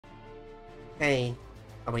Okay.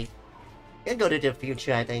 Oh wait. Can go to the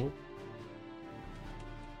future, I think.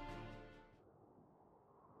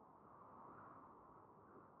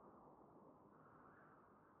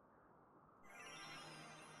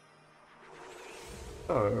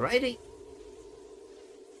 Alrighty.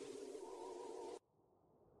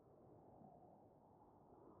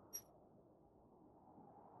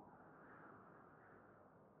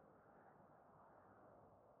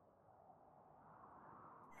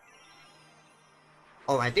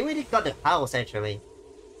 Oh, I think we just got the house actually.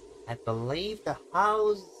 I believe the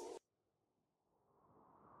house.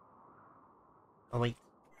 Oh wait.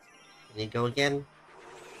 Can you go again?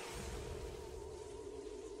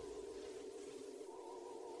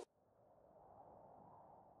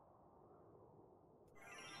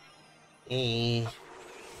 Eh.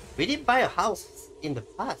 We did buy a house in the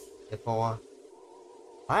past before.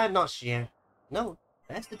 I'm not sure. No,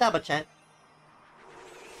 that's the double check.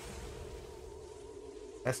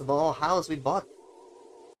 That's the small house we bought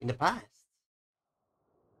in the past.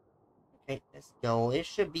 Okay, let's go. It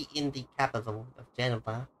should be in the capital of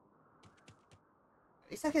Genova.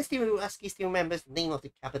 At least I can still remember the name of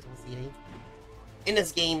the capital city. In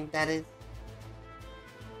this game, that is.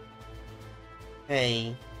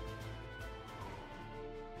 Hey.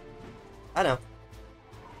 I know.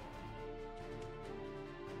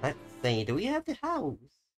 Let's see, do we have the house?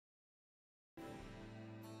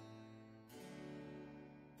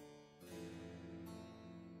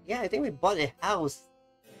 Yeah, I think we bought a house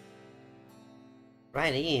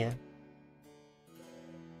right here.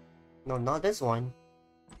 No, not this one.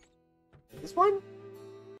 This one?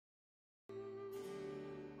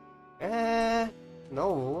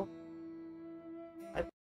 No. I'm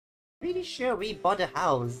pretty sure we bought a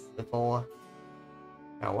house before.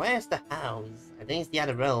 Now, where's the house? I think it's the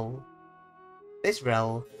other row. This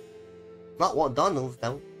row. Not what Donald's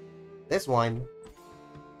though. This one.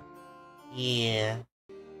 Yeah.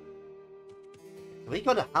 We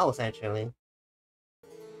got a house actually.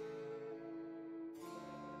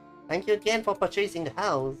 Thank you again for purchasing the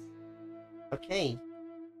house. Okay.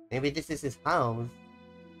 Maybe this is his house.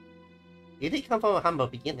 He did come from a humble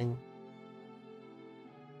beginning.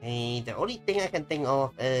 Hey, the only thing I can think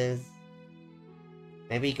of is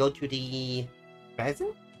maybe go to the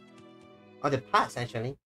present? Or the past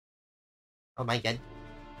actually. Oh my god.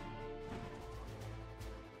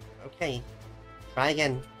 Okay. Try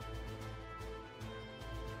again.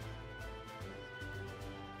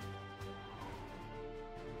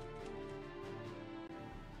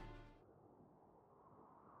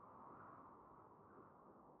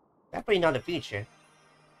 Definitely not the future.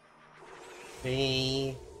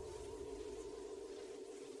 We...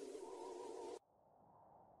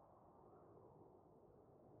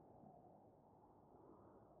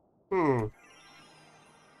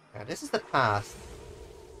 Now this is the past.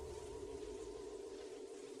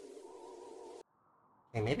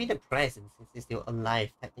 Okay, maybe the present since he's still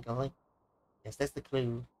alive technically. Yes, that's the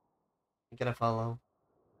clue. We gotta follow.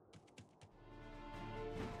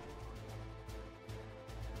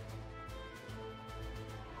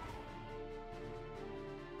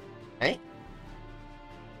 Hey?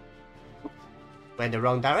 Went the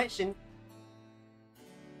wrong direction.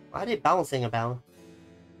 Why are they bouncing about?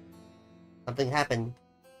 Something happened.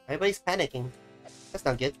 Everybody's panicking. That's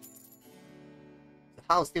not good. The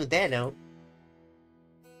house still there though.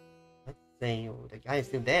 Let's see, the guy is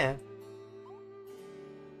still there.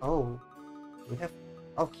 Oh, we have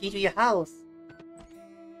key to your house.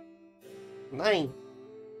 Nice.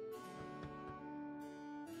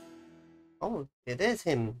 Oh, it is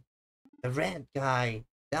him. The red guy.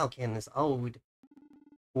 Dalkin is old.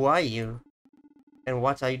 Who are you? And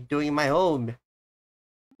what are you doing in my home?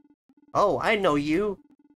 Oh, I know you.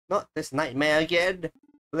 Not this nightmare again.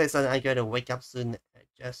 Listen, I gotta wake up soon. I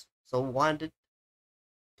just so wanted to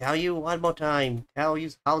tell you one more time. Tell you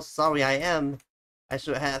how sorry I am. I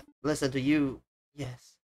should have listened to you.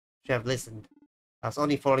 Yes, should have listened. I was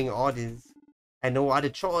only following orders. I had no other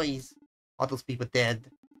choice. All those people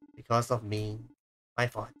dead because of me. My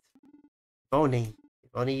fault.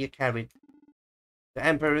 If only you carried the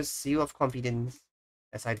Emperor's seal of confidence,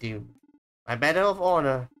 as I do. My Medal of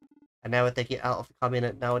Honor. I never take it out of the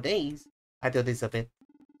cabinet nowadays. I do this a bit.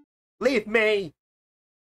 Leave me!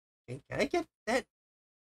 Okay, can I get that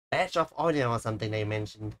badge of honor or something they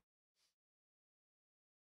mentioned?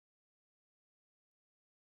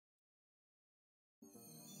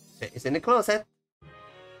 So it's in the closet.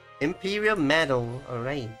 Imperial Medal,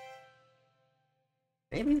 alright.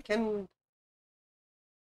 Maybe we can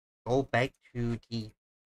go back to the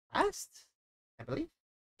past, I believe.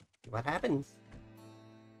 See what happens.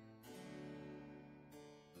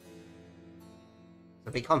 It's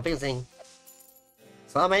a bit confusing.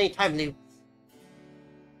 So many time loops.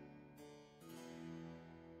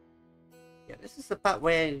 Yeah, this is the part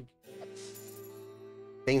where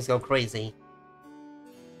things go crazy.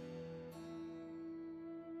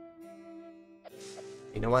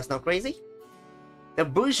 You know what's not crazy? The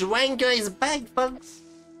bushwanker is back, folks!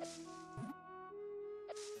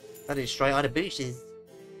 Gotta destroy all the bushes.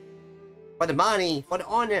 For the money, for the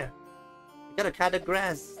honor. You gotta cut the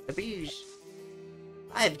grass, the bush.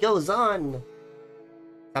 Life goes on.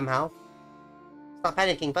 Somehow. Stop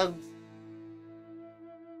panicking, folks.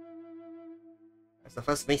 That's the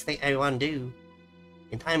first mistake everyone do.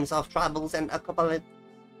 In times of troubles and apocalypse.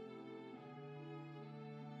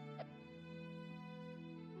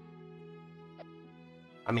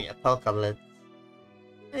 I mean, apocalypse.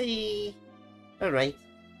 Hey. Alright.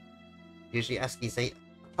 Usually ASCII say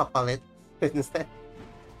apocalypse instead.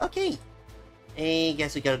 Okay. I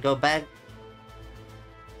guess we gotta go back.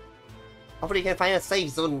 Hopefully you can find a safe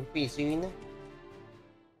zone pretty soon.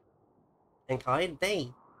 And call it a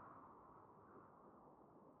day.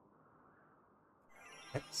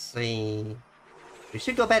 Let's see. We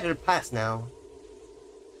should go back to the past now.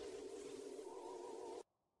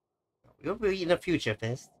 We'll be in the future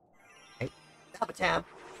first. Okay. Double tap.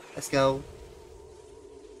 Let's go.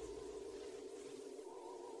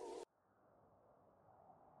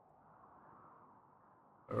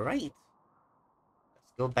 Alright.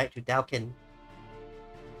 Let's go back to Dalkin.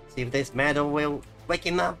 See if this matter will wake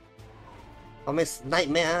him up from his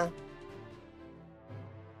nightmare.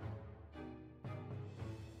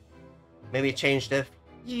 Maybe change the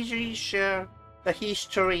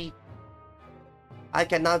history. I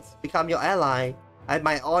cannot become your ally. I have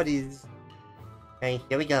my orders. Okay,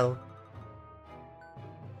 here we go.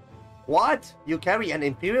 What? You carry an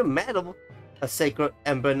Imperial medal? A sacred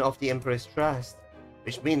emblem of the Emperor's trust.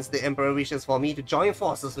 Which means the Emperor wishes for me to join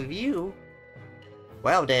forces with you.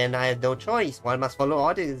 Well then, I have no choice. One must follow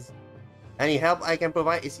orders. Any help I can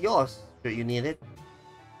provide is yours, should you need it.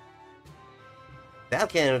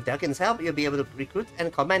 Dalkin, with Dalkin's help, you'll be able to recruit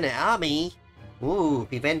and command an army. Ooh,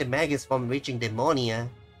 prevent the Magus from reaching Demonia.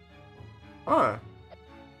 Huh.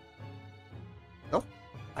 Nope.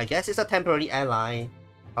 I guess it's a temporary ally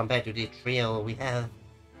compared to the trio we have.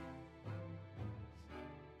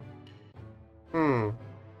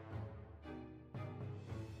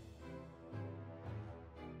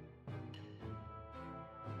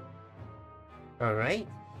 Alright.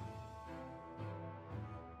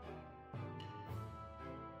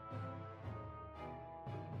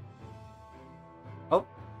 Oh.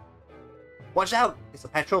 Watch out! It's a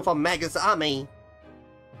patrol from Magus' army.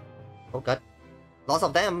 Oh god. Lots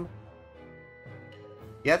of them.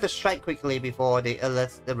 You have to strike quickly before they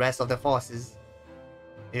alert the rest of the forces.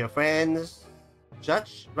 Your friends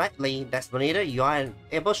judge rightly, Desponator, you are an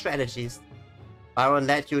able strategist. I won't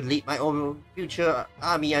let you lead my own future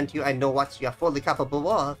army until I know what you are fully capable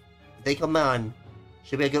of. Take command.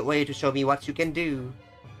 Should be a good way to show me what you can do.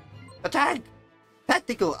 Attack!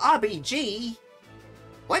 Tactical RPG?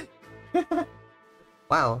 What?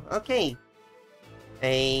 Wow, okay.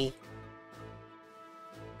 We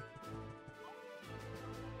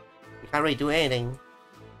can't really do anything.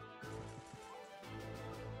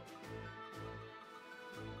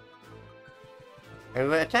 And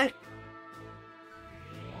we attack.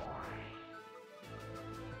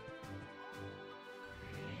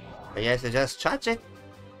 I guess I just charge it.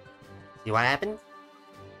 See what happens?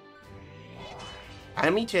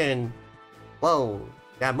 Enemy turn. Whoa,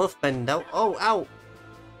 that movement though. Oh, ow.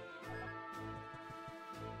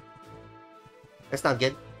 That's not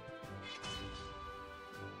good.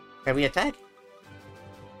 Can we attack?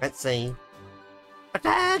 Let's see.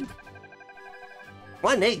 Attack!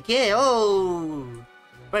 One hit kill. Oh,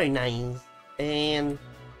 very nice. And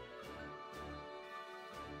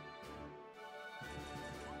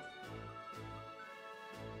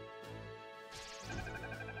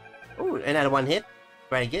oh, another one hit.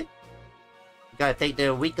 Very good. You gotta take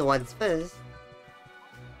the weaker ones first.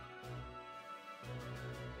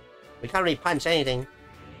 We can't really punch anything.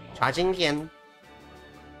 Charging again.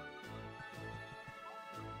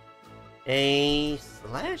 A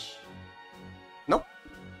slash? Nope.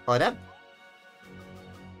 Hold up.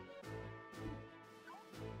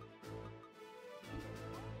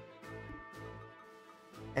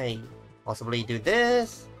 Hey, possibly do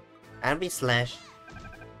this. And we slash.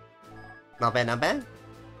 Not bad, not bad.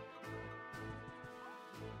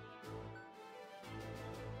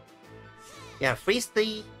 Yeah, freeze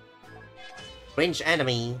the range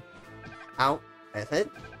enemy. Ow, that's it.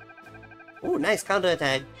 Ooh, nice counter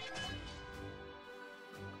attack.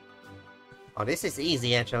 Oh, this is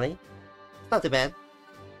easy actually. Not too bad.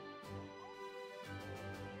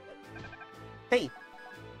 Hey,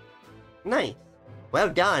 nice. Well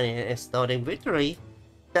done in starting victory.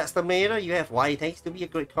 That's the matter, you have what it takes to be a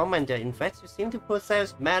great commander. In fact, you seem to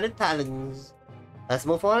possess many talents. Let's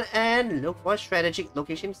move on and look for a strategic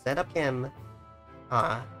location to set up camp.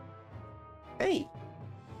 Ah. Hey.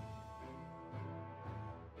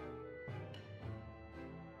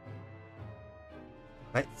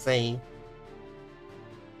 Let's see.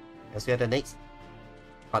 Let's get the next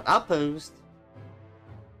hot outpost.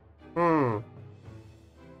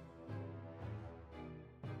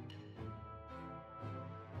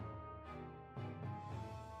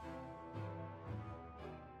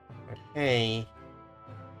 Okay.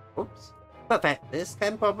 Oops. Perfect. This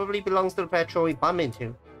camp probably belongs to the patrol we bumped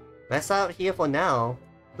into. Let's out here for now.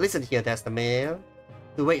 Listen here, Destamere.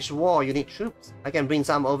 To wage war, you need troops. I can bring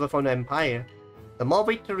some over from the Empire. The more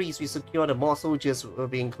victories we secure, the more soldiers will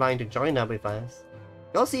be inclined to join up with us.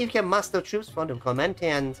 Go see if you can muster troops from the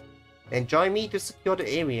commandant and join me to secure the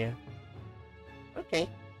area. Okay.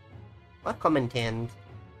 What commandant?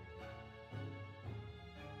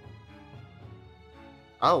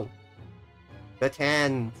 Oh. The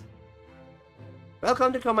tent.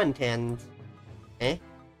 Welcome to commandant. Eh?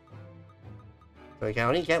 So we can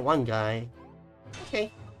only get one guy.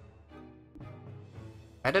 Okay.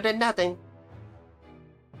 Better than nothing.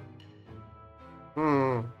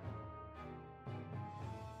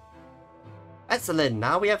 Excellent,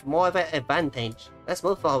 now we have more of an advantage. Let's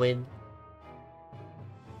move forward.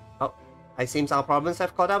 Oh, it seems our problems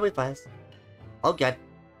have caught up with us. Oh god.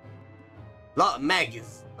 Lord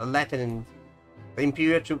Magus, the Lieutenant. The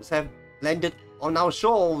Imperial troops have landed on our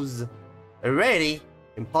shores. Already?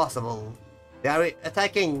 Impossible. They are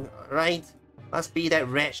attacking, right? Must be that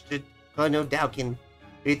wretched Colonel Dalkin.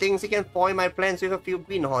 He thinks he can foil my plans with a few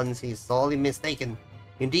greenhorns. He's sorely mistaken.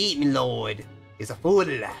 Indeed, my lord. He's a fool.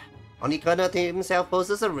 Only Colonel himself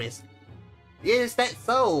poses a risk. Is that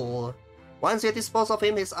so? Once we dispose of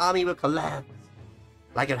him, his army will collapse.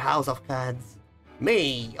 Like a house of cards.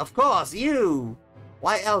 Me? Of course, you!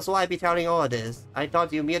 Why else would I be telling all this? I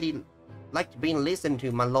thought you merely liked being listened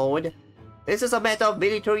to, my lord. This is a matter of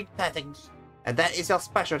military tactics. And that is your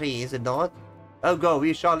specialty, is it not? Oh go,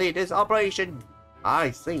 we shall lead this operation. I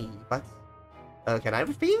see, but... can I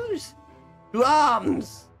refuse? To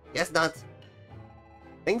arms! Yes, not.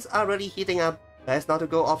 Things are really heating up. Best not to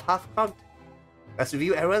go off half-cocked. Let's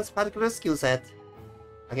review everyone's particular skill set.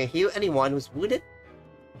 I can heal anyone who's wounded.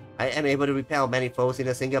 I am able to repel many foes in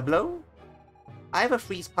a single blow. I have a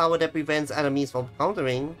freeze power that prevents enemies from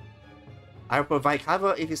countering. I will provide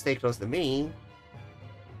cover if you stay close to me.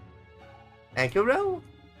 Ankle roll?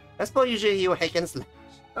 That's what usually heal hack and slash.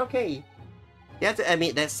 Okay. You have to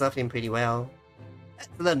admit that served him pretty well.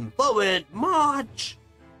 Excellent! Forward! March!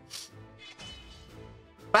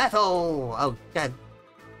 Battle! Oh god.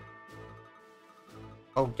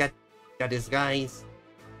 Oh god. Got these guys.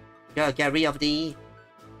 Gotta get rid of the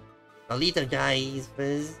little guys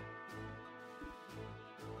first.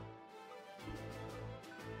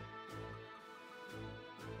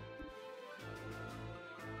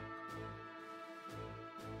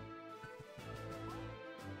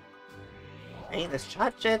 Okay, let's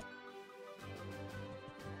charge it.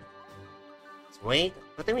 Let's wait.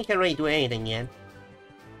 I think we can't really do anything yet.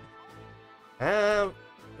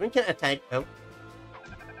 We can attack though.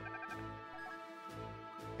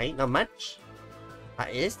 Okay, not much. But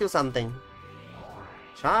it is still something.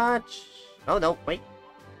 Charge. Oh no, wait.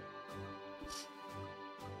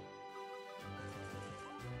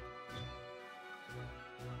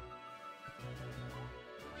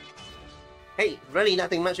 Hey, really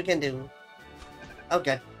nothing much you can do.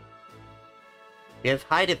 Okay. We have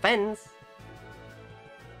high defense.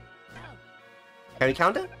 Can we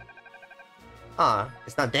counter? Ah,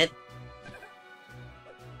 it's not dead.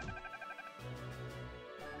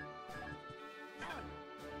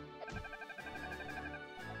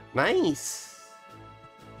 Nice.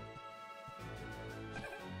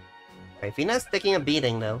 Okay, Fina's taking a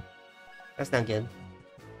beating though. That's not good.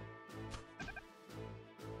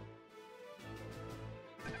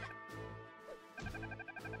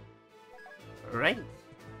 Alright.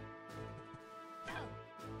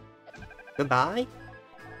 Goodbye.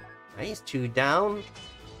 Nice, 2 down.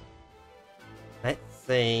 Let's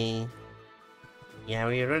see. Yeah,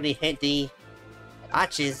 we already hit the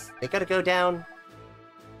arches. They gotta go down.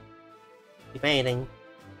 Keep aiming.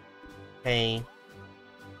 Okay.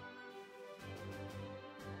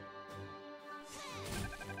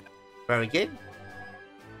 Very good.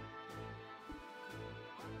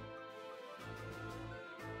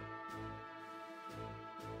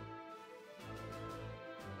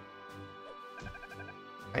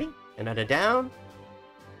 Okay, another down.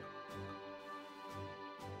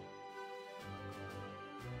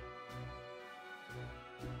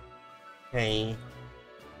 Okay.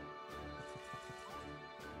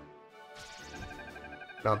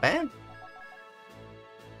 Not bad.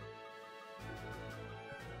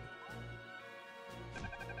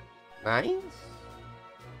 Nice.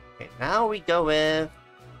 Okay, now we go with...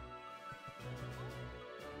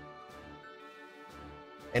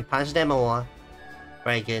 and punch them all.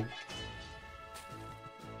 Very good.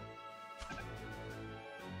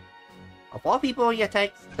 Of all people he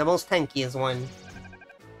attacks, the most tankiest one.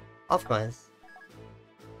 Of course.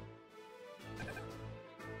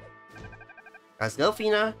 Let's go,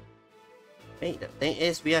 Fina. Wait, the thing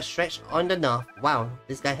is, we are stretched on the north. Wow,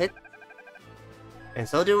 this guy hit. And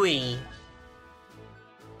so do we.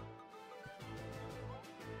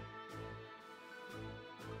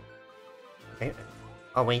 Okay.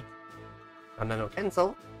 Oh, wait. No,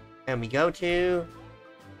 cancel. And we go to...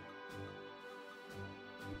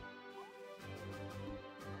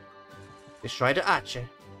 destroy the archer.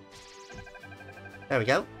 There we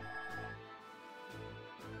go.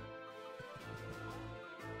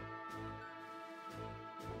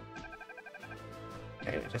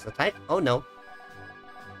 Okay, just attack. Oh no.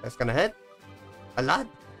 That's gonna hurt. A lot.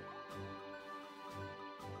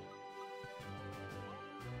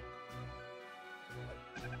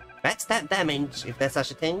 Backstab damage, if there's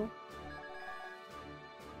such a thing.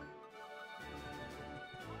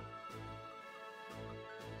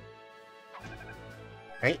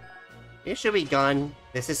 Right. You should be gone.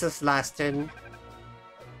 This is his last turn.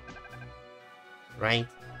 Right.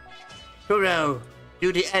 Kuro!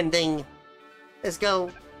 Do the ending! Let's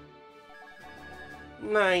go!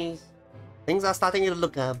 Nice. Things are starting to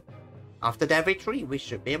look up. After that victory, we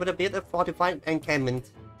should be able to build a fortified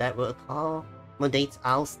encampment that will accommodate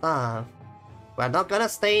our staff. We're not gonna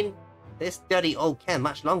stay in this dirty old camp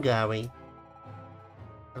much longer, are we?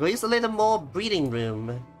 I'll use a little more breathing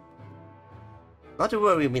room. Not to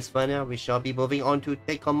worry, Miss Verna, we shall be moving on to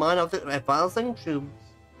take command of the advancing troops.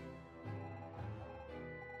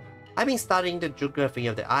 I've been studying the geography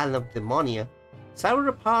of the island of Demonia.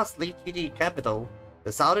 Several paths lead to the capital.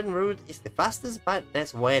 The southern route is the fastest, but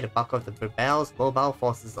that's where the bulk of the rebels' mobile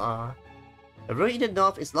forces are. The route in the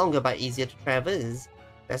north is longer but easier to traverse.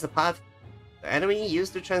 There's a path the enemy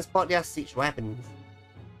used to transport their siege weapons.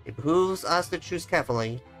 It behooves us to choose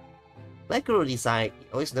carefully. Let Guru decide. He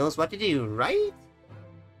always knows what to do, right?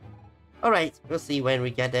 Alright, we'll see when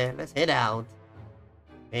we get there. Let's head out.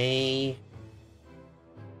 Hey.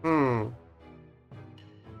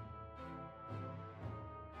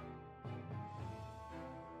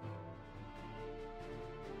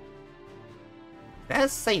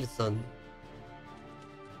 That's safe zone.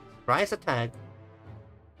 Surprise attack.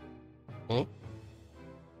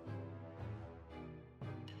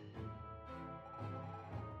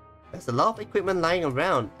 There's a lot of equipment lying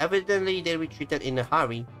around. Evidently they retreated in a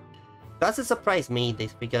hurry. Doesn't surprise me they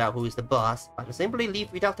figured out who is the boss, but to simply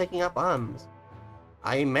leave without taking up arms.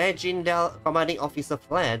 I imagine their commanding officer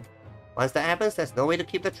fled. Once that happens, there's no way to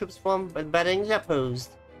keep the troops from abandoning their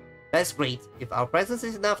post. That's great. If our presence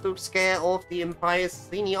is enough to scare off the Empire's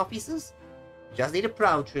senior officers, just need a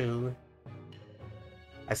prowl through.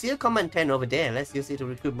 I see a command tent over there. Let's use it to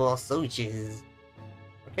recruit more soldiers.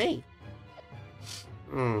 Okay.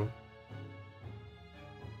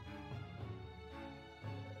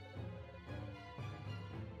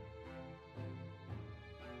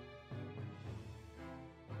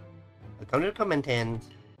 Come to the command tent.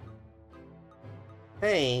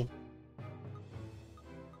 Hey.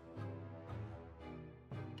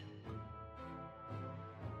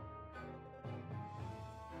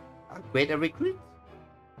 Upgrade a recruit?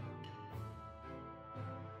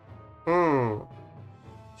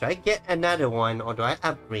 Should I get another one or do I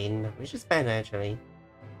upgrade? Which is better actually.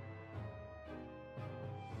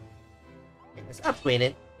 Okay, let's upgrade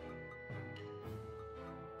it.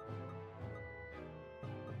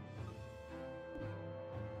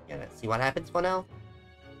 Yeah, let's see what happens for now.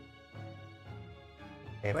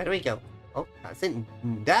 Okay, where do we go? Oh, that's it.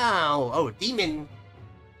 Down! Oh, demon!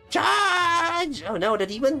 Charge! Oh no, the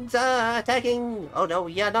demons are attacking! Oh no,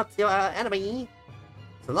 we are not your enemy!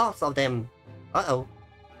 There's lots of them. Uh-oh.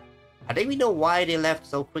 I think we know why they left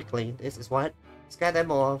so quickly. This is what scared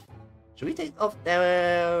them off. Should we take off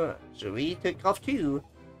their... should we take off too?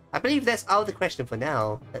 I believe that's out of the question for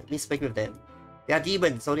now. Let me speak with them. They are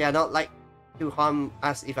demons, so they are not like to harm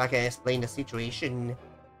us if I can explain the situation.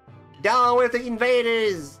 Down with the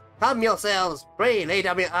invaders! Calm yourselves! Pray, lay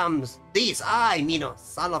down your arms! This I, Minos,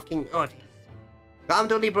 son of King Otis. Come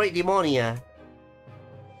to liberate Demonia.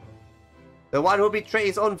 The one who betrayed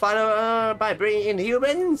his own father by bringing in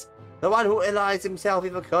humans? The one who allies himself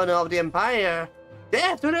with a corner of the Empire?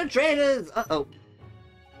 Death to the traitors! Uh-oh.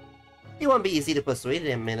 It won't be easy to persuade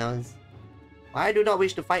them, you know. I do not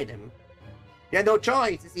wish to fight them. You have no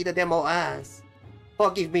choice, it's either them or us.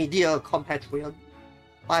 Forgive me, dear compatriot.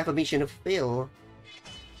 I have a mission to fulfill.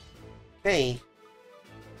 Okay.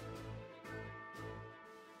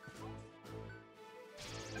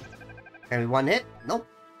 Can we one hit? Nope.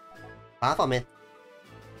 Far from it.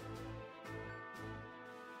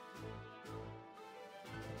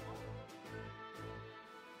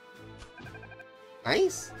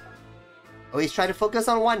 Nice. Always try to focus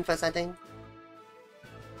on one first, I think.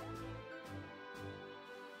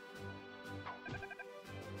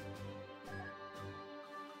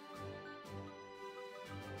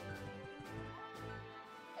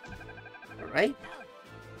 Alright.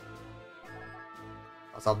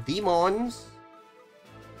 Lots of demons.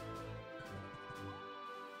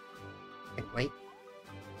 Okay, wait.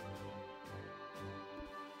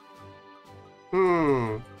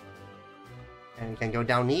 And we can go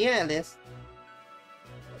down here at least.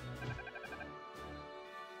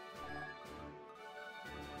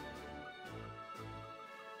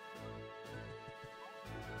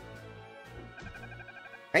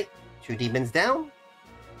 Right, 2 demons down.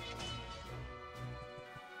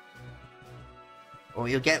 Or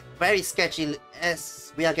you'll get very sketchy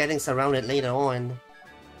as we are getting surrounded later on.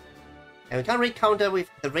 And we can't really counter with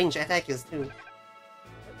the range attackers too.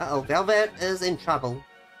 Uh-oh, Velvet is in trouble.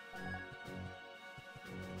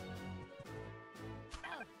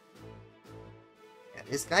 Yeah,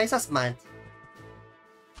 these guys are smart.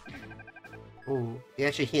 Ooh, they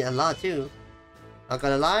actually hit a lot too. Not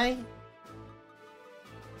gonna lie.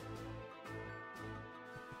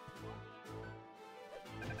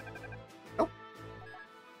 Nope.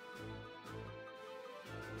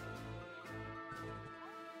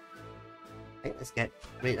 Okay, let's get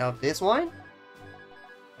rid of this one.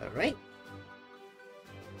 Alright.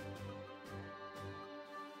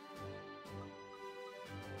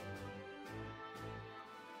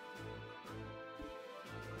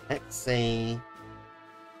 Let's see.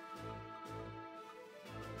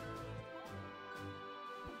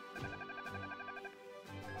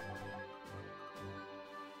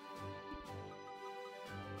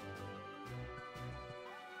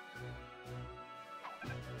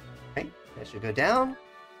 Okay, that should go down.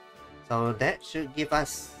 So that should give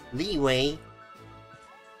us leeway.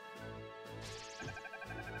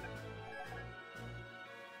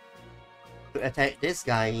 To attack this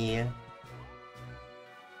guy here.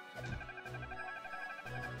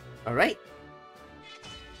 Alright.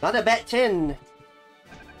 Not a bad 10.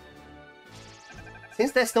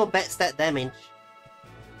 Since there's no bad stat damage.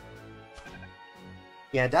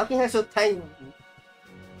 Yeah, Dalkin has to tank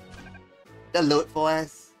the load for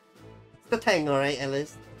us. It's the tank, alright, at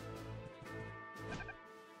least.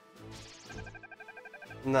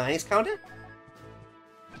 Nice counter.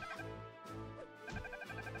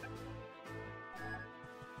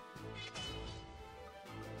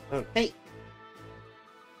 Okay.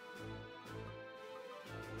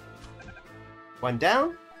 One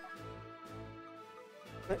down.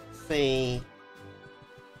 Let's see.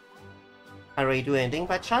 I already do anything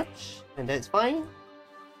but charge, and that's fine.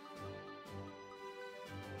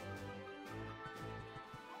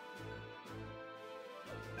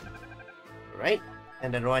 Right.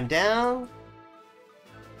 And then one down.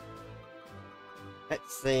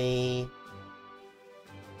 Let's see.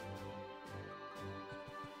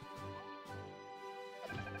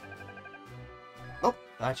 Oh,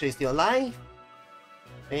 actually still alive.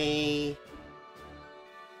 Okay.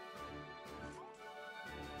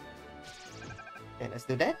 Okay, let's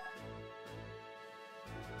do that.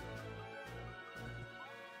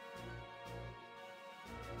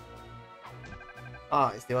 Oh,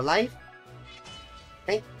 it's still alive.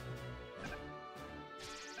 Okay.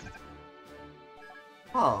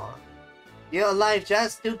 Oh, you're alive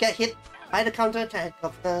just to get hit by the counterattack,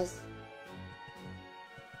 of course.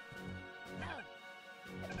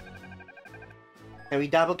 Can we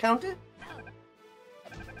double counter?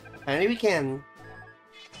 Apparently we can.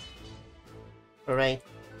 Alright.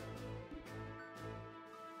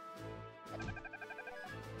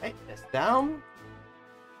 Right, that's down.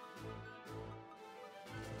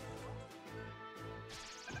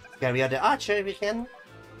 Carry out the archer if we can.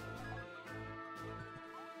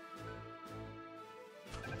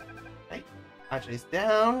 Right, archer is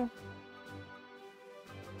down.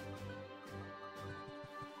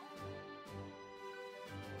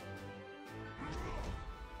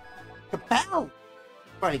 Kapow!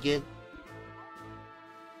 Pretty good.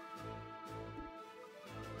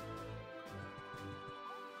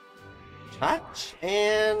 Touch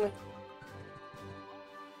and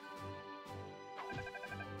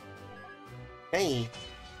okay.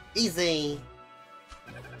 Easy.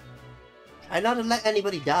 Try not to let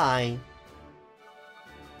anybody die.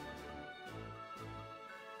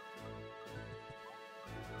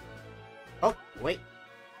 Oh, wait.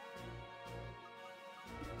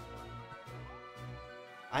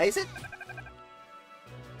 Isaac?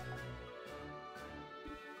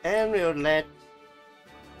 And we'll let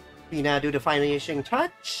Pina do the finishing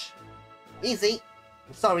touch. Easy.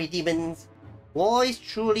 I'm sorry, demons. War is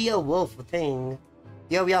truly a woeful thing.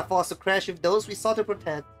 Here we are forced to crash with those we sought to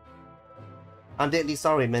protect. I'm deadly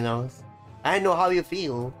sorry, Minos. I know how you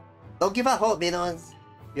feel. Don't give up hope, Minos.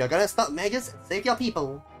 We are gonna stop Magus and save your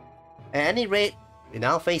people. At any rate, we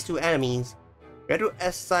now face two enemies. We have to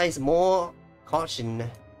exercise more caution.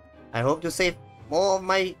 I hope to save more of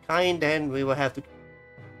my kind than we will have to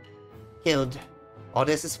killed. All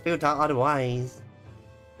this is futile otherwise.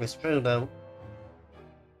 It's true though.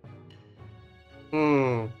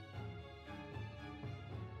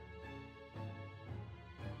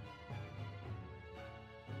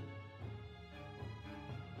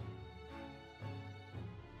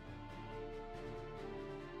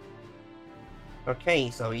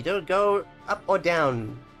 Okay, so either go up or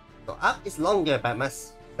down. So up is longer but much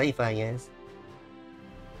safer, I guess.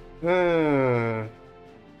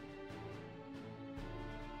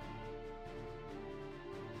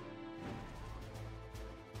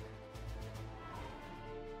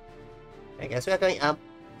 I guess we are going up.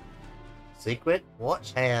 Secret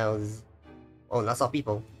Watch House. Oh, lots of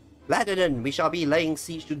people. Rather than we shall be laying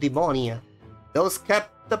siege to Demonia. Those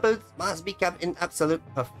catapults must be kept in absolute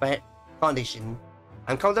perfect condition.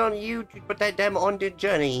 I'm counting on you to protect them on their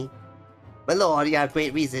journey. My lord, you have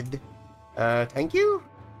great reason. Thank you?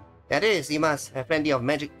 That is, you must have plenty of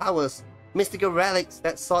magic powers, mystical relics,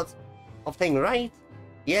 that sort of thing, right?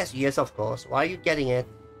 Yes, yes, of course. Why are you getting it?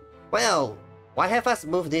 Well, why have us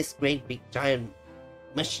move these great big giant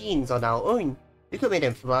machines on our own? You could make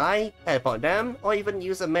them fly, teleport them, or even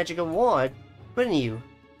use a magical wand, couldn't you?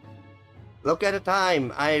 Look at the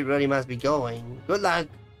time, I really must be going. Good luck.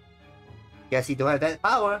 Guess you don't have that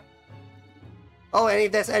power. Oh, and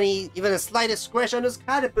if there's even the slightest scratch on those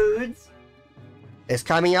catapults, it's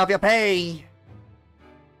coming off your pay.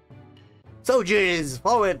 Soldiers,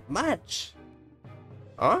 forward, march.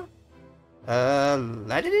 Huh?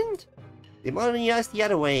 Lieutenant? Demonia's the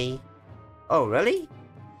other way. Oh, really?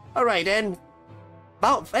 Alright then.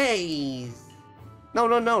 About face. No,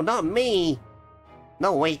 not me.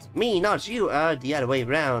 No, wait, me, not you. The other way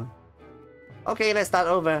around. Okay, let's start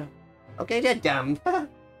over. Okay, they're dumb.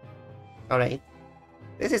 Alright.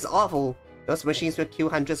 This is awful. Those machines will kill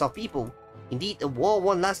hundreds of people. Indeed, the war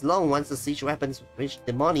won't last long once the siege weapons reach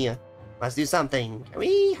Demonia. Must do something. Can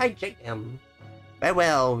we hijack them? Very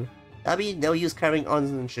well. There'll be no use carrying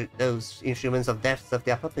on those instruments of death serve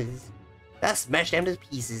their purpose. Let's smash them to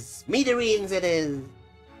pieces. Smithereens it is!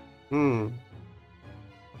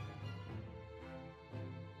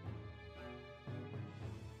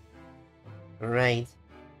 Right.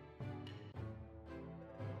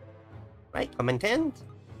 Right, Commandant?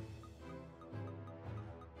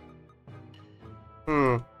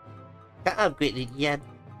 Can't upgrade it yet.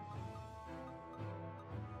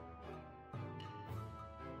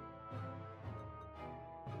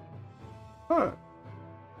 Huh.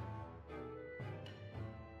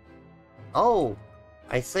 Oh,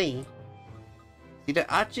 I see. Either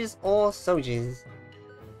archers or soldiers.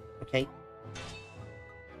 Okay.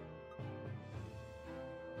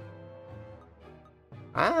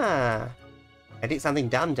 Ah, I did something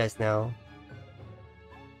dumb just now.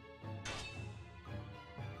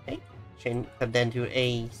 Okay, turn them to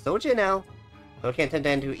a soldier now. So can turn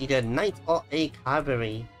them to either a knight or a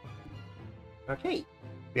cavalry. Okay,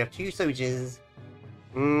 we have two soldiers.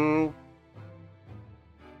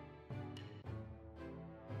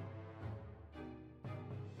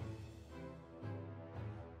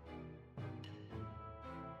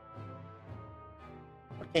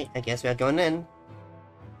 Okay, I guess we are going in.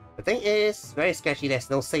 The thing is, very sketchy, there's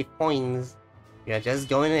no save points. We are just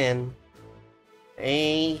going in.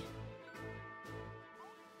 Hey.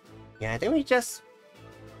 Yeah, I think we just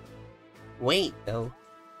wait though.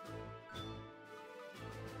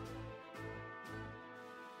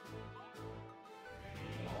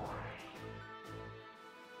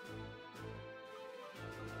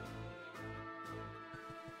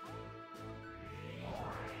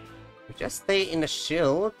 We just stay in the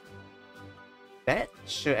shield. That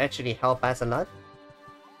should actually help us a lot.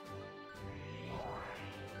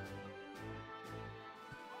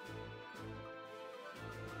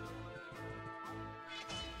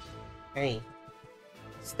 Okay.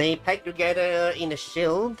 Stay packed together in the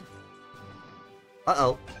shield.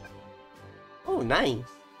 Uh-oh. Oh, nice.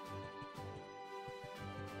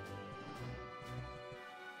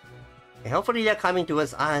 Okay, hopefully they're coming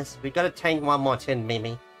towards us. We gotta tank one more turn,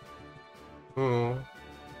 maybe. Yeah,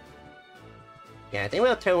 I think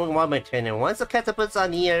we'll turn one more turn, and once the catapults are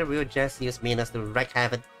near, we'll just use Minas to wreak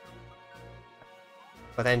havoc.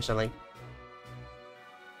 Potentially.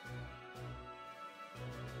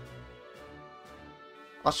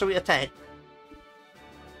 Or should we attack?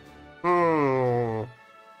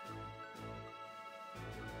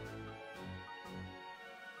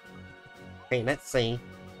 Okay, let's see.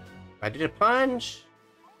 If I do the punch...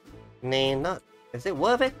 Nah, not... Is it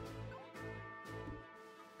worth it?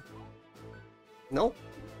 Nope.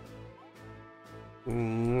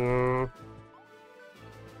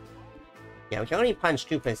 Yeah, we can only punch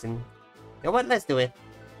 2 person. You know what? Let's do it.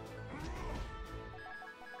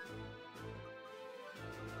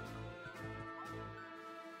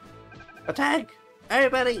 Attack!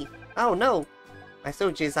 Everybody! Oh no! My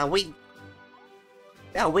soldiers are weak.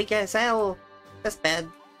 They are weak as hell. That's bad.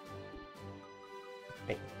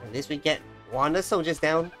 Okay, at least we get one of the soldiers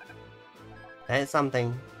down. That is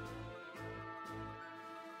something.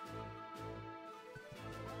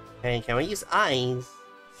 Okay, can we use eyes?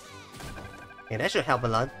 Okay, that should help a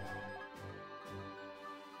lot.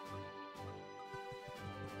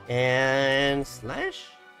 And slash.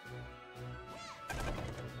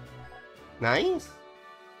 Nice.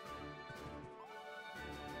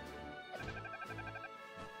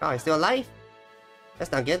 Oh, he's still alive?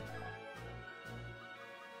 That's not good.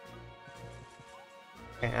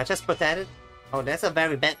 Okay, I just protected. Oh, that's a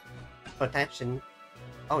very bad protection.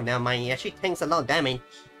 Oh, now mine actually takes a lot of damage.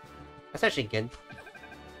 That's actually good.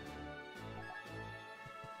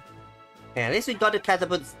 Okay, at least we got the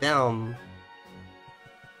catapults down.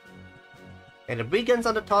 Okay, the brigands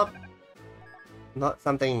on the top. Not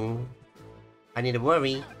something I need to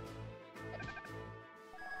worry.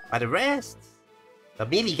 But the rest, the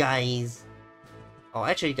melee guys, or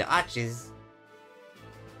actually the archers,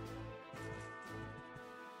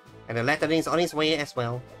 and the Laterin's on his way as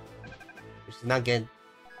well, which is not good.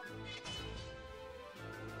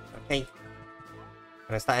 Okay,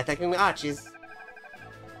 gonna start attacking the archers.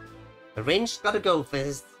 The range gotta go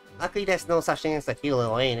first. Luckily, there's no such thing as a healer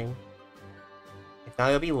or anything. If not,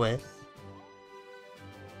 it'll be worse.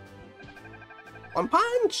 One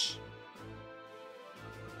punch!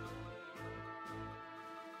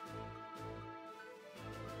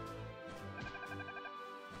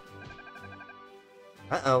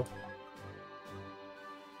 Uh-oh.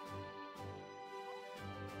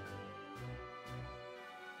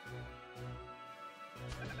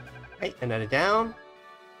 Okay, another down.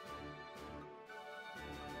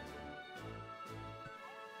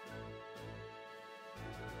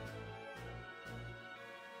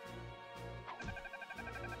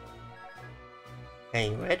 Hey,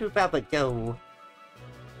 where do Velvet go?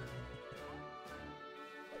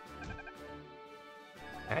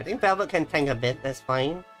 I think Velvet can tank a bit, that's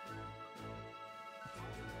fine.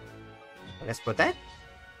 Let's put that.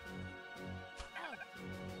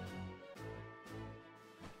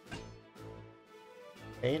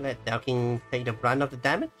 Okay, let Dalkin take the brunt of the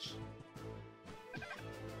damage.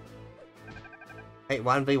 Hey,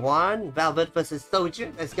 1v1, Velvet versus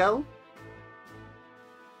Soldier, let's go.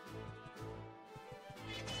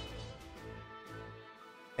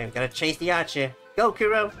 Okay, we gotta chase the archer. Go,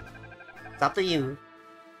 Kuro! It's up to you.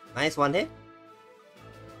 Nice one hit.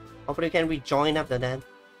 Hopefully we can rejoin after that.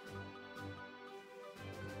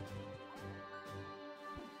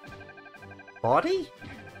 Body?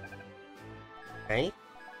 Okay.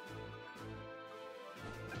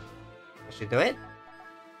 I should do it.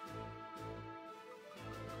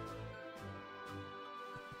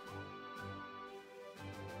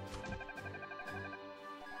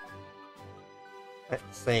 Let's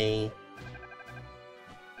see.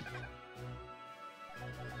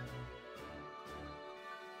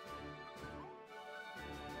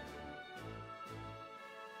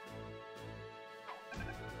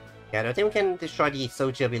 Yeah, I don't think we can destroy the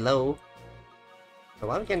soldier below. So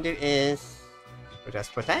what we can do is we'll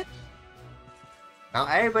just protect. Now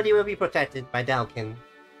everybody will be protected by Dalkin.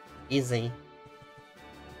 Easy.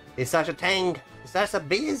 He's such a tank. He's such a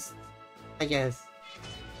beast, I guess.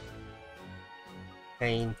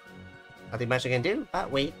 Okay, nothing much I can do, but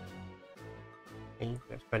wait. Okay,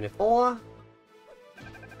 there's 24.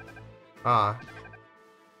 Ah.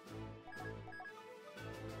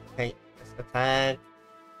 Okay, let's attack.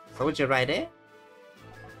 Soldier right there.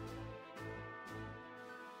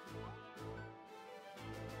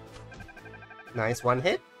 Nice one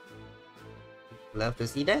hit. Love to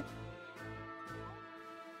see that.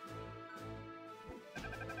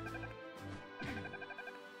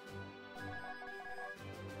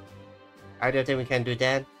 I don't think we can do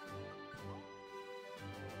that.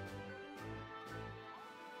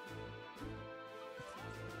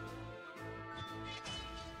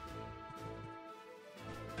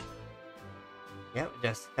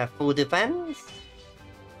 Just have full defense.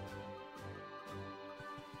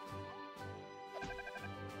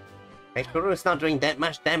 Okay, Kuro is not doing that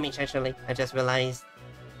much damage actually, I just realized.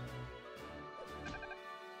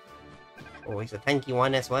 Oh, he's a tanky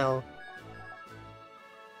one as well.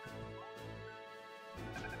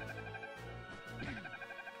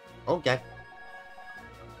 Okay.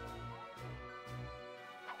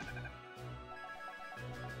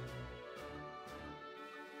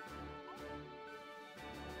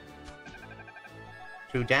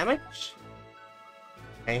 Two damage.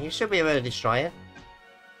 Okay, he should be able to destroy it.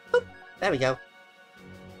 Boop. There we go.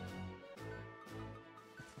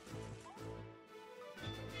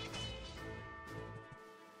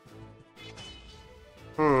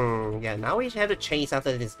 Yeah, now we have to chase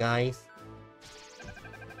after these guys.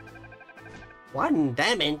 1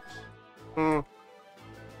 damage?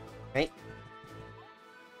 Okay.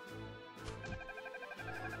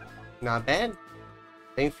 Not bad.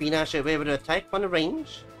 I think Fina should be able to attack from the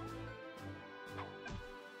range.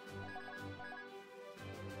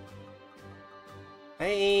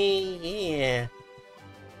 Hey, yeah.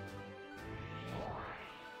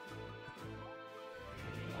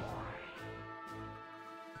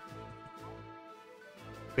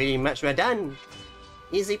 Pretty much we're done.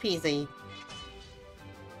 Easy peasy.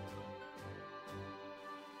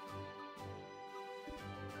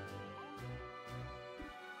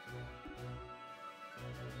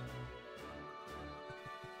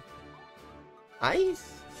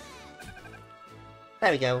 Nice.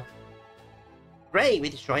 There we go. Great, we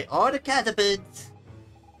destroyed all the catapults.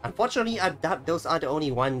 Unfortunately, I doubt those are the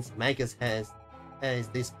only ones Magus has at his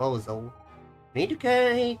disposal. We need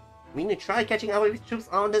to try catching our troops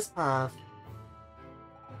on this path.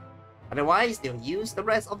 Otherwise, they'll use the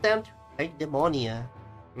rest of them to take Demonia.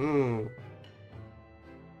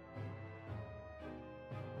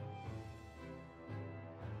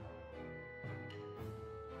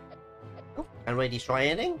 Oh, can't really destroy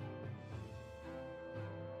anything.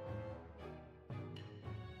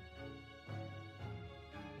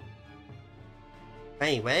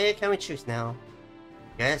 Hey, where can we choose now?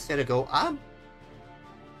 Guess gotta go up?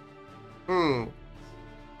 Oh,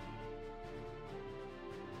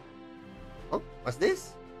 what's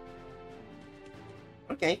this?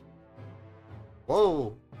 Okay.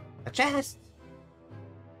 Whoa, a chest!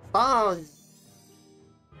 Stars!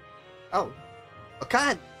 Oh, a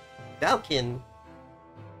card! Falcon!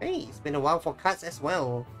 Hey, it's been a while for cards as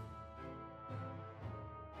well.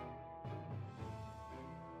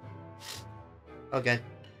 Okay.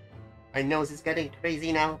 My nose is getting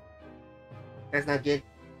crazy now. That's not good.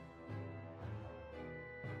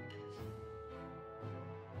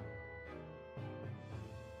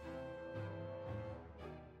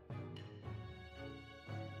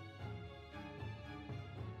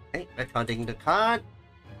 Okay, recording the card.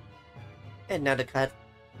 Another card.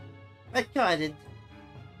 Recorded.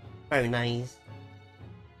 Very nice.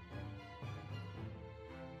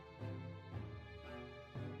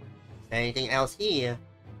 Is there anything else here?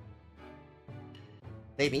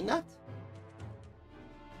 Maybe not.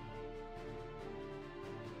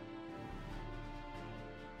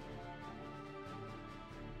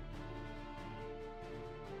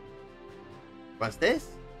 What's this?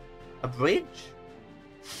 A bridge?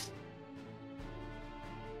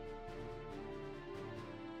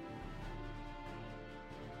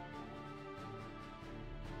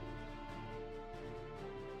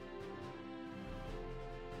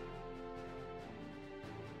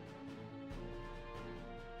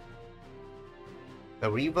 The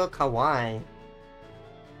River Kauai.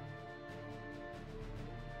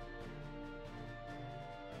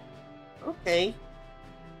 Okay.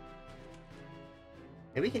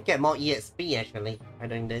 Maybe we could get more EXP actually by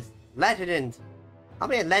doing this. Legends! How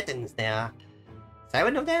many legends there are?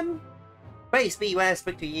 7 of them? Praise be when I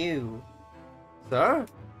speak to you. Sir?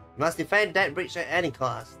 You must defend that bridge at any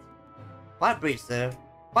cost. What bridge, sir?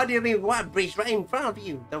 What do you mean what bridge right in front of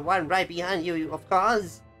you? The one right behind you, of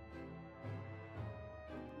course.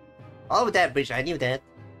 Oh, that bridge, I knew that.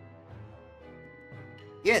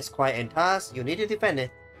 Yes, quiet and task, you need to defend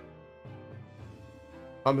it.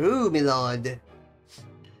 From who, my lord?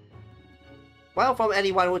 Well, from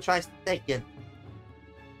anyone who tries to take it.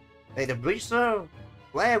 Take the bridge, sir?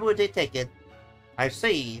 Where would they take it? I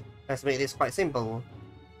see. Let's make this quite simple.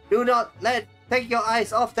 Do not take your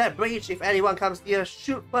eyes off that bridge. If anyone comes near,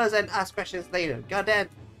 shoot first and ask questions later. Got that?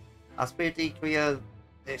 That's pretty clear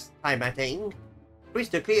this time, I think.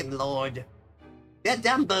 Crystal clear, lord. They're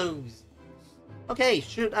dumbos. Okay,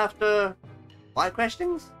 shoot after 5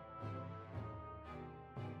 questions?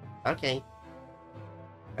 Okay.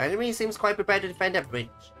 Enemy seems quite prepared to defend that bridge.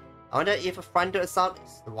 I wonder if a frontal assault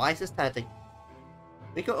is the wisest tactic.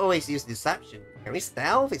 We could always use deception. Can we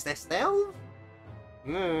stealth? Is that stealth?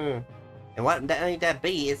 And what that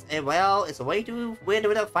be is well, it's a way to win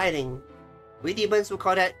without fighting. We demons will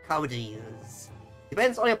call that cowardice.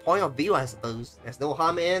 Depends on your point of view, I suppose. There's no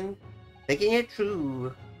harm in thinking it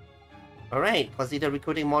through. Alright, consider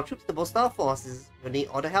recruiting more troops to boost our forces. We'll need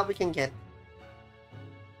all the help we can get.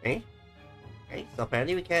 Okay. Okay, so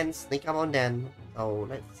apparently we can sneak up on them. So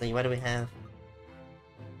let's see, what do we have?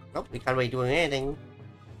 Nope, we can't really do anything.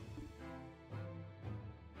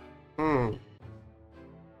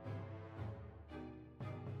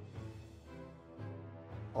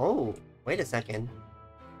 Oh, wait a second.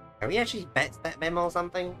 Can we actually backstab them or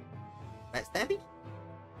something? Backstabby?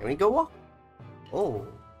 Can we go walk? Oh.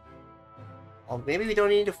 Or maybe we don't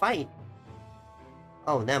need to fight.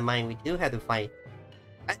 Oh, never mind, we do have to fight.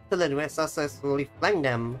 Excellent, we have successfully flanked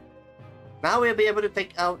them. Now we'll be able to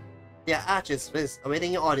take out their archers with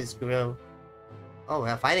awaiting your orders, Guru. Oh,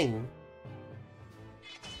 we're fighting.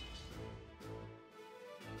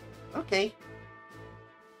 Okay.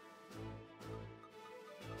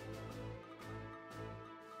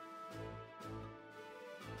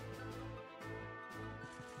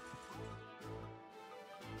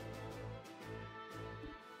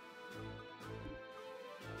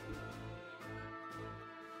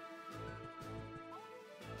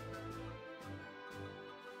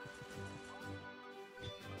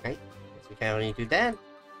 Right, so we can only do that.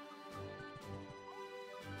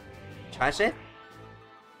 Charge it.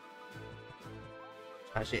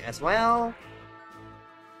 Charge it as well.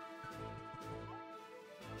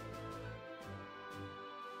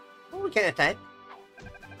 Oh, we can attack.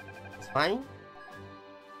 It's fine.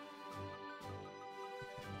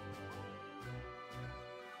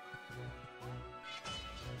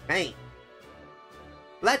 Hey.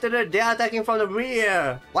 Lieutenant, they are attacking from the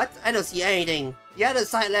rear! What? I don't see anything. The other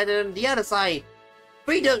side, Lieutenant, the other side!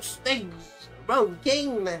 Freedom stings! Wrong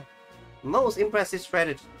king! Most impressive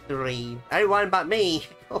strategy. Everyone but me.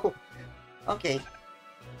 Oh, okay.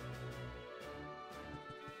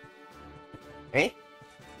 Eh?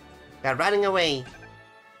 They're running away.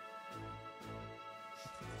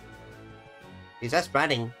 He's just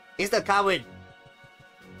running. He's the coward.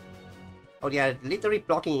 Oh, they are literally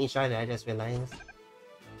blocking each other, I just realized.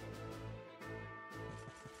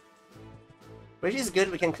 Which is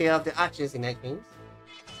good, we can clear up the archers in that case.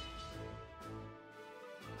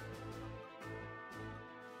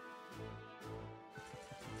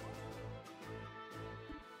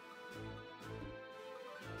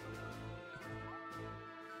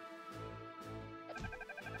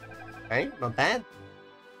 Okay, not bad.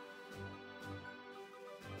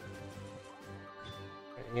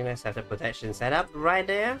 You guys have the protection set up right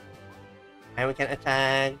there. And we can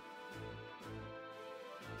attack.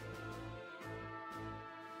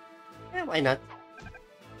 Yeah, why not?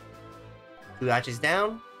 2 archers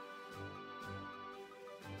down.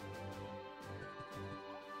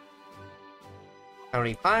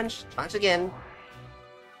 Hurry punch, charge again.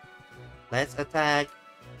 Let's attack.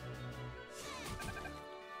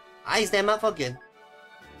 Ice them up for good.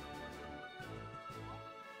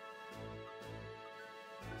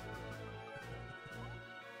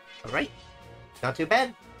 Alright, not too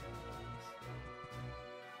bad.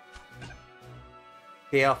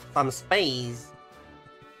 Clear off some space.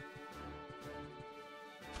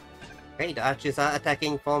 Okay, the archers are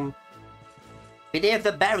attacking from beneath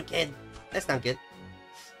the barricade. That's not good.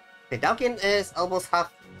 The Dalkin is almost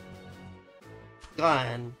half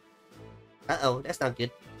gone. Uh-oh, that's not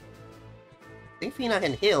good. I think Fina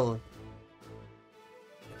can heal.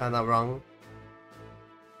 If I'm not wrong.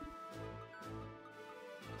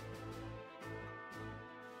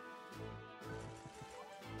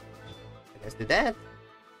 Let's do that.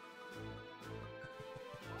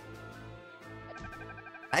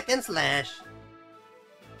 I can slash.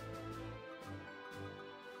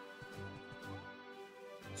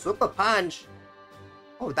 Super punch.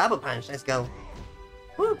 Oh, double punch. Let's go.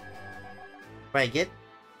 Woo. Very good.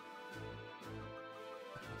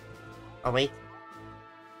 Oh wait.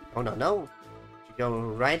 Oh no, no. Should go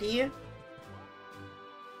right here.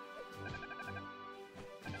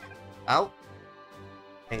 Oh.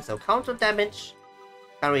 Okay, so counter damage.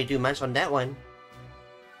 Can't really do much on that one.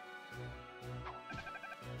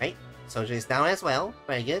 Right, soldier is down as well.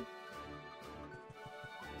 Very good.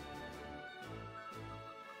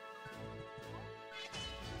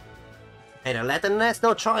 Hey, the Latin has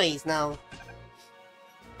no choice now.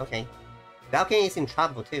 Okay. Valkyrie is in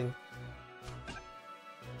trouble too.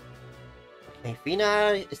 Okay,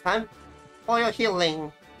 Fina, it's time for your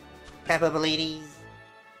healing capabilities.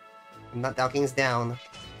 Not Dalkin's down.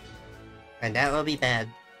 And that will be bad.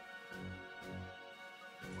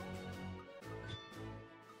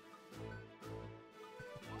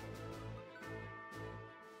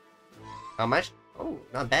 How much? Oh,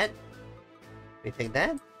 not bad. We take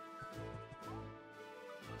that.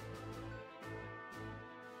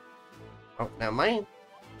 Oh, never mind.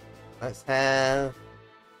 Let's have...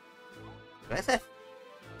 Let's have...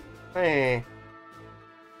 Hey.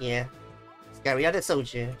 Yeah. Let's carry out the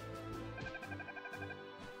soldier.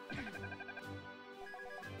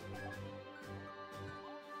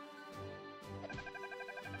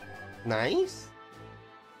 Nice.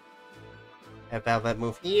 A Velvet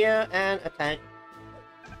move here and attack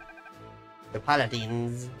the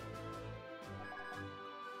paladins.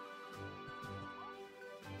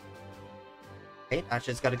 Okay,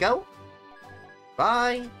 Asher's gotta go.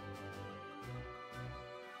 Bye.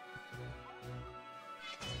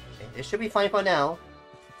 Okay, this should be fine for now.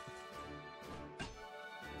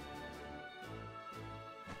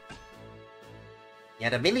 Yeah,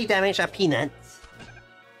 the melee damage are peanuts.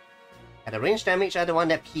 And the range damage are the one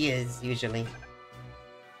that peers, usually.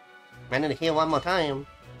 I'm gonna heal one more time.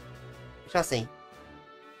 We shall see.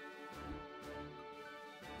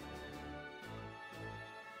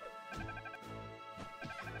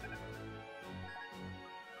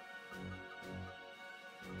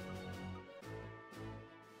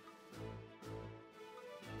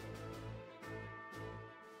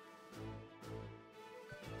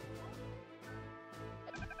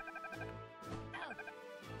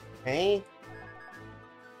 Okay.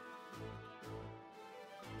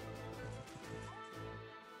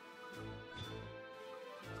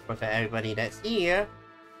 For everybody that's here.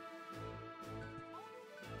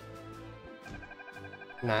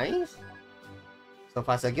 Nice. So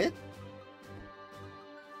far so good.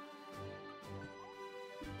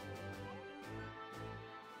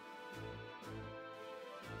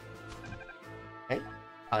 Okay.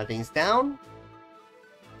 Paladin's down.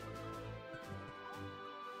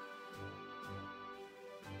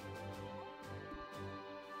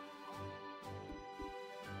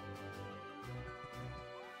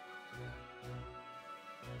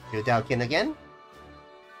 You're Dalkin again.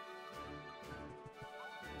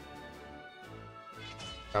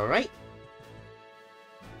 Alright.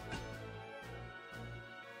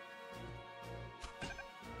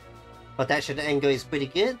 Protection angle is pretty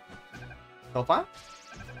good so far.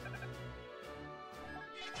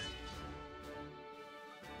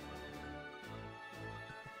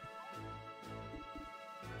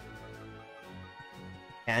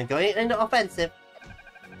 And going into offensive.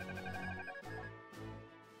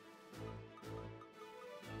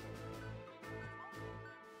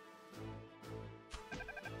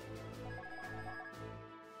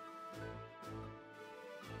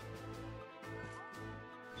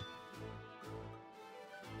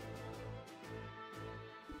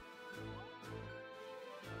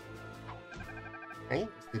 Okay,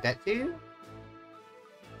 let's do that too.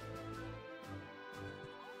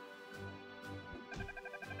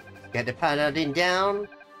 Let's get the paladin down,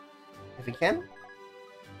 if we can.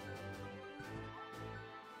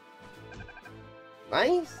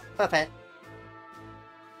 Nice, perfect.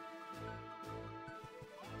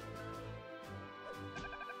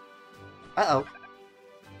 Uh-oh.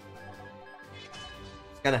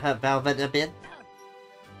 It's gonna hurt Velvet a bit.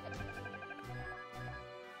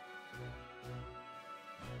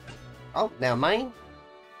 Oh, never mind.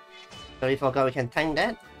 Totally forgot we can tank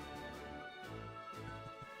that.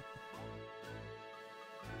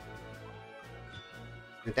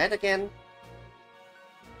 Do that again.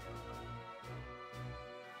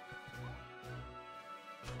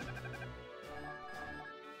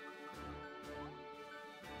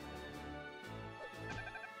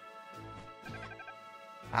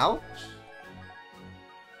 Ouch.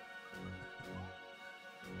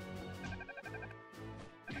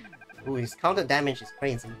 Ooh, his counter damage is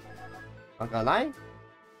crazy. Not gonna lie.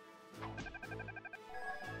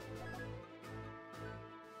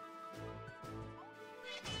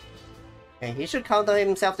 Okay, he should counter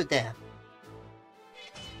himself to death.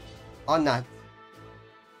 Or not.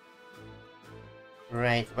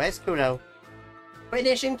 Right, where's Kuro?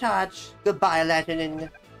 Finishing touch! Goodbye, Lieutenant.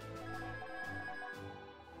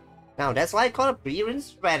 Now that's why I call it brilliant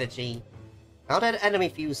strategy. Now that the enemy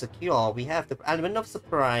feels secure, we have the element of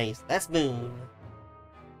surprise. Let's move.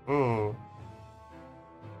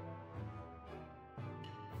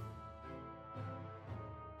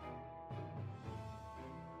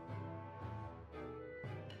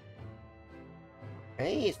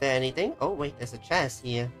 Hey, is there anything? Oh wait, there's a chest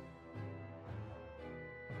here.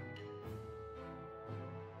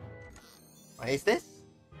 What is this?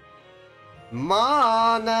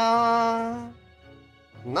 Mana!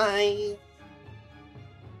 Nice!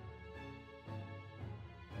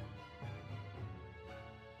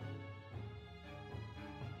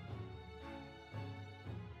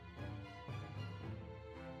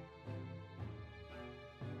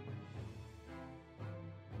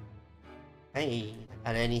 Hey,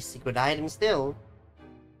 are there any secret items still?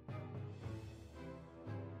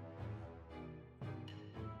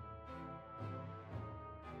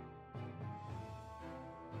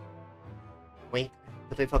 Wait,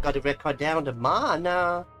 but I forgot to record down the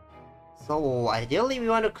mana. So ideally we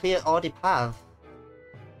want to clear all the paths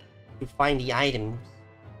to find the items.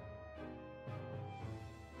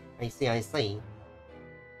 I see, I see.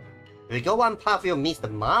 If we go one path, we'll miss the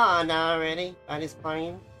mana already by this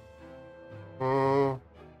point.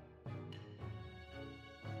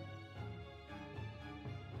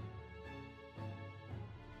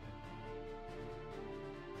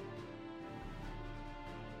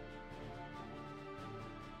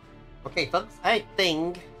 Okay, folks, I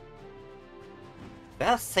think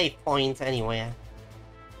there's save points anywhere.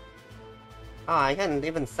 Oh, I can't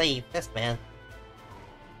even save. That's bad.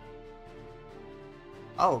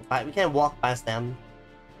 Oh, but we can walk past them.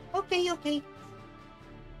 Okay, okay.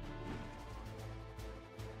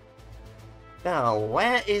 Now,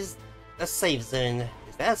 where is the safe zone?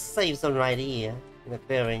 Is there a safe zone right here in the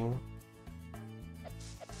clearing?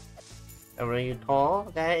 I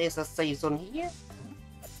recall there is a safe zone here.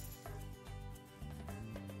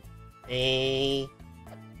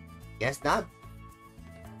 Guess not.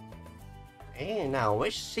 Hey, now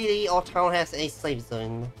which city or town has a safe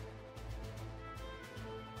zone?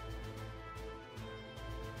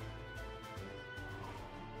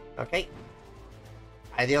 Okay.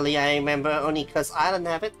 Ideally, I remember only Curse Island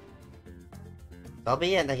have it. That'll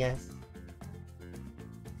be it, I guess.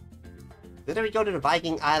 Did we go to the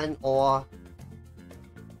Viking Island or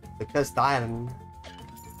the Cursed Island?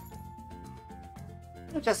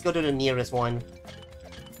 We'll just go to the nearest one.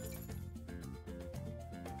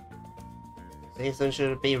 Safe zone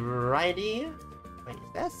should be right here. Wait, is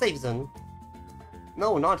that a safe zone?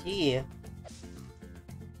 No, not here.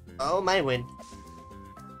 Oh my word.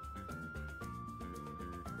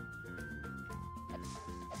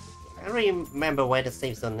 I don't remember where the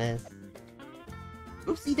safe zone is.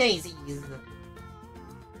 Oopsie daisies!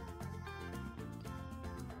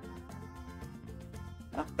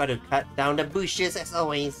 I've got to cut down the bushes as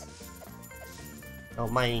always.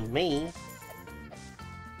 Don't mind me.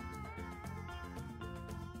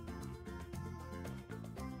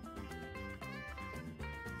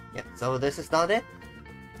 Yep, so this is not it.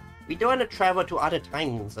 We don't want to travel to other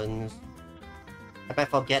time zones. I bet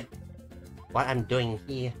forget what I'm doing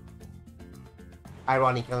here.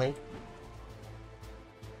 Ironically.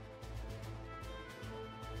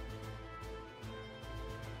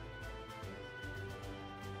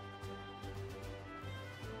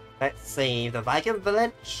 Let's see, the Viking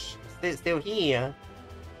village is still here.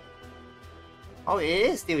 Oh, it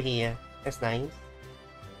is still here. That's nice.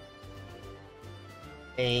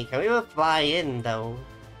 Hey, can we fly in though?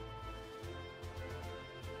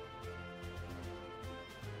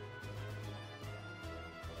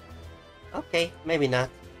 Okay, maybe not.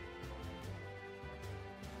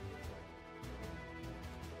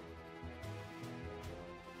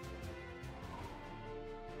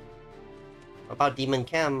 What about Demon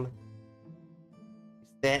Camp?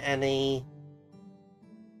 Is there any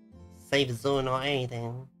safe zone or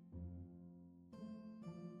anything?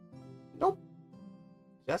 Nope.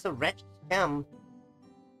 Just a wretched camp.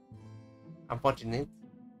 Unfortunate.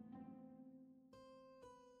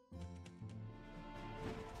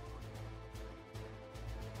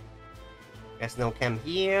 There's no camp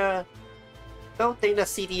here. Don't think the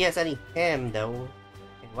city has any camp though.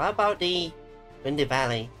 And what about the Windy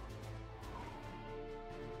Valley?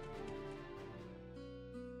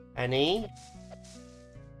 Any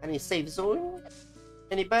safe zone?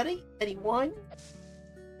 Anybody? Anyone?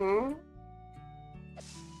 I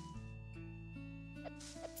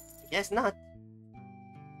guess not.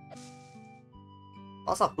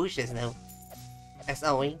 Also bushes though. As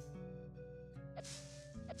always.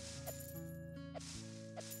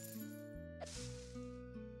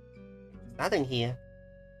 Nothing here.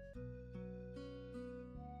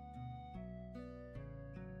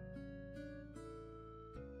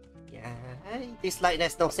 Yeah, this like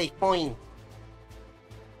there's no safe point.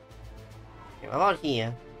 Okay, what about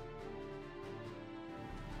here?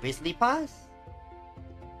 Grizzly Pass?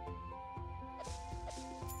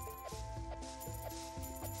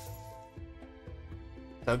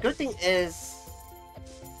 So good thing is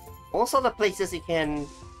most of the places you can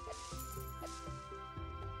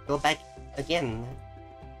go back again.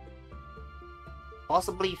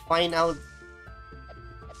 Possibly find out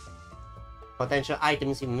potential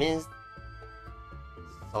items you missed.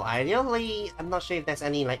 So ideally, I'm not sure if there's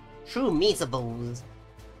any like true missables.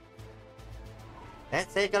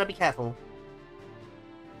 That's it, gotta be careful.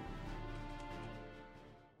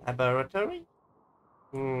 Laboratory?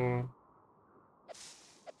 Yeah,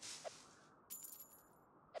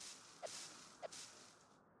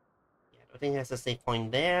 I don't think there's a save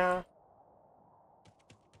point there.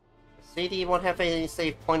 The city won't have any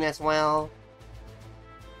save point as well.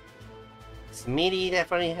 Smitty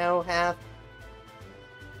definitely will have.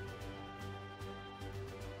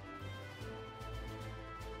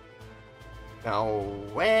 Now,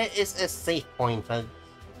 where is a save point, folks?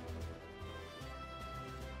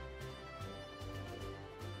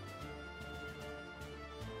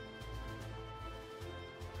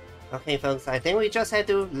 Okay, folks, I think we just had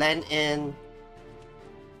to land in.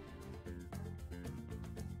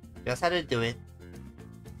 Just had to do it.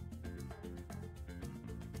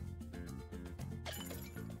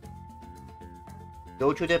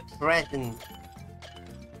 Go to the present.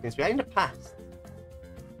 Since we are in the past,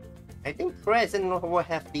 I think present will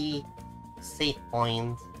have the save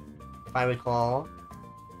point, if I recall.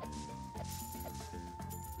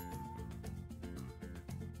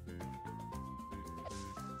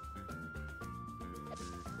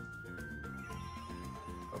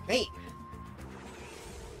 Okay.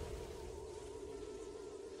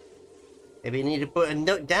 Maybe I need to put a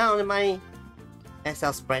note down in my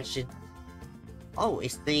Excel spreadsheet. Oh,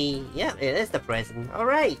 it's the... yeah, it is the present.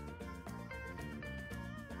 Alright!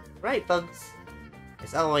 Right, folks.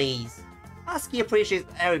 As always, Husky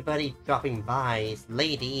appreciates everybody dropping by. It's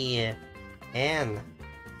lady, and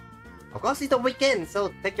of course it's the weekend,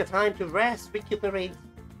 so take your time to rest, recuperate.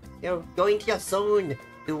 You know, go into your zone,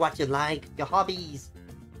 do what you like, your hobbies.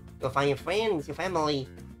 Go find your friends, your family.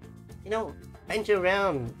 You know, venture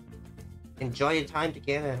around. Enjoy your time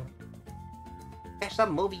together. Catch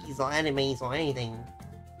some movies or animes or anything.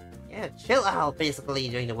 Yeah, chill out basically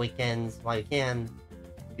during the weekends while you can.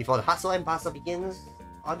 Before the hustle and bustle begins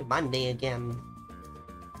on Monday again.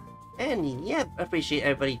 And yeah, appreciate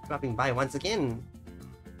everybody dropping by once again.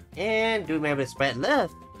 And do remember to spread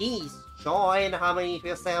love, peace, joy, and harmony to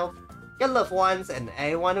yourself, your loved ones, and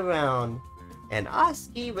everyone around. And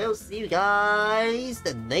Oski will see you guys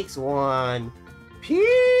the next one.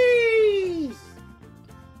 Peace!